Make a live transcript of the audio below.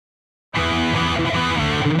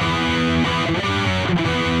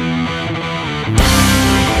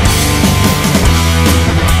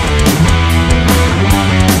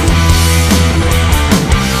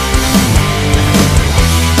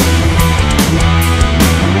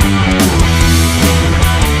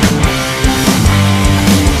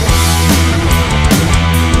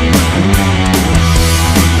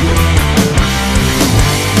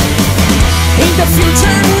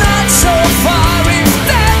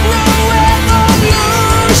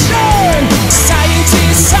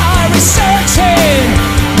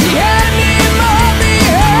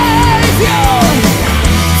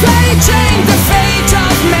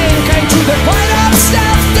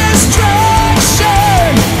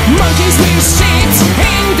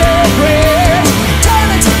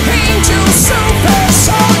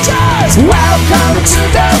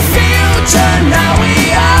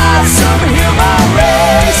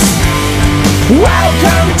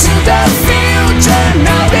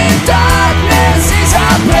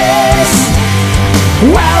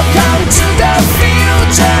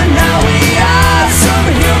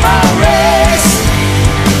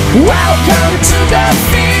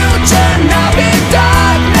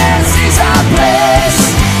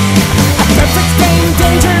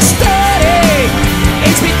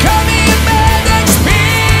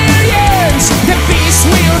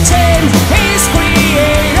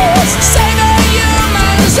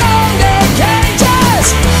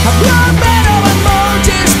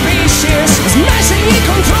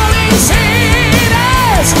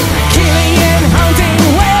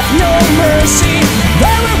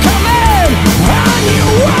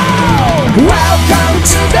Welcome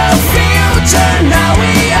to the future, now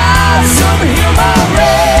we are some human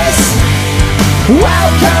race.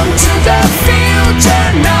 Welcome to the future,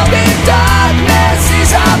 now the darkness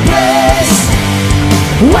is our place.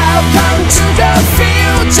 Welcome to the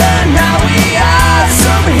future, now we are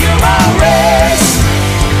some human race.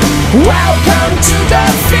 Welcome to the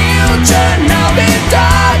future, now the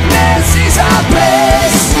darkness is our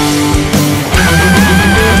place.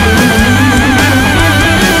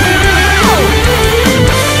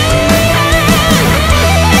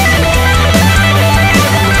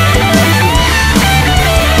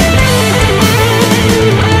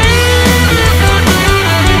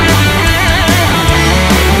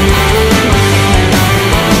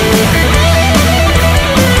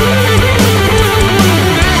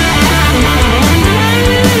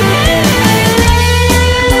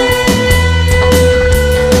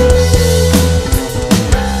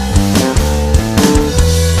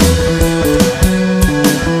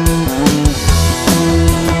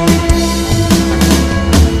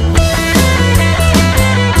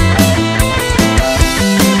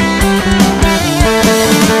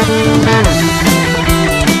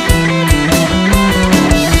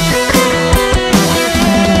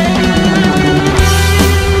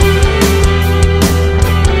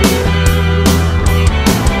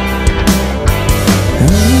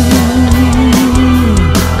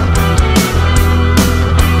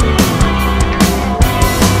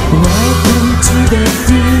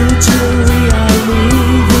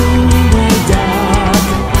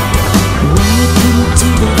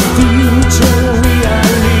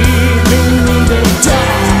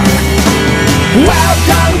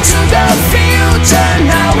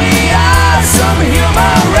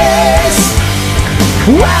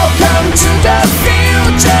 Welcome to the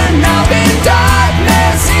future, now the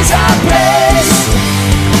darkness is our place.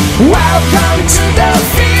 Welcome to the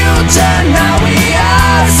future.